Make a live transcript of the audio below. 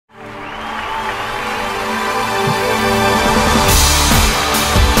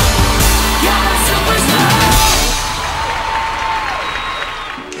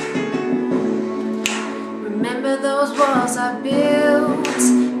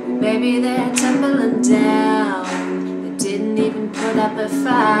Maybe they're tumbling down. They didn't even put up a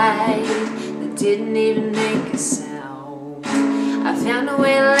fight. They didn't even make a sound. I found a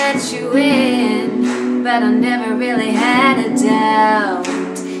way to let you in, but I never really had a doubt.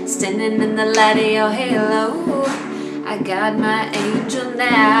 Standing in the light of your halo, I got my angel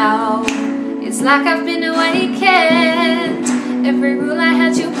now. It's like I've been awakened. Every rule I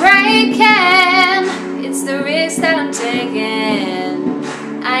had you breaking. It's the risk that I'm taking.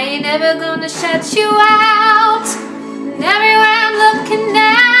 I ain't ever gonna shut you out. And everywhere I'm looking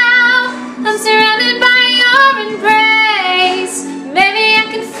now, I'm surrounded by your embrace. Maybe I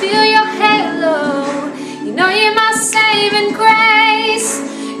can feel your halo. You know you're my saving grace.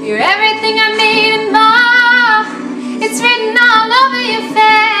 You're everything I need and more. It's written all over your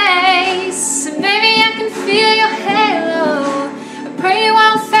face. And maybe I can feel your halo. I pray you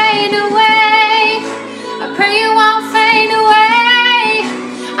won't fade away. I pray you won't fade away.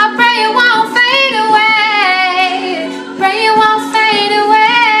 I pray you won't fade away. I pray you won't fade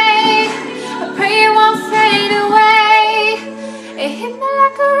away. I pray you won't fade away. It hit me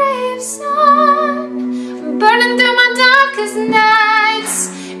like a ray of sun, burning through my darkest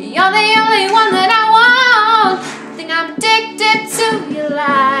nights. You're the only one that I want. I think I'm addicted to your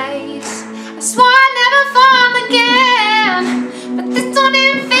light. I swore I'd never fall again, but this don't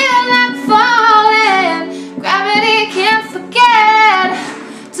even feel like falling. Gravity can't forget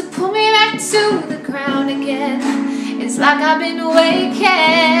to pull me back to the ground again. It's like I've been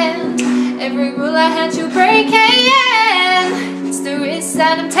awakened. Every rule I had you breaking. It's the risk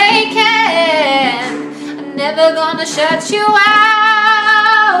that I'm taking. I'm never gonna shut you out.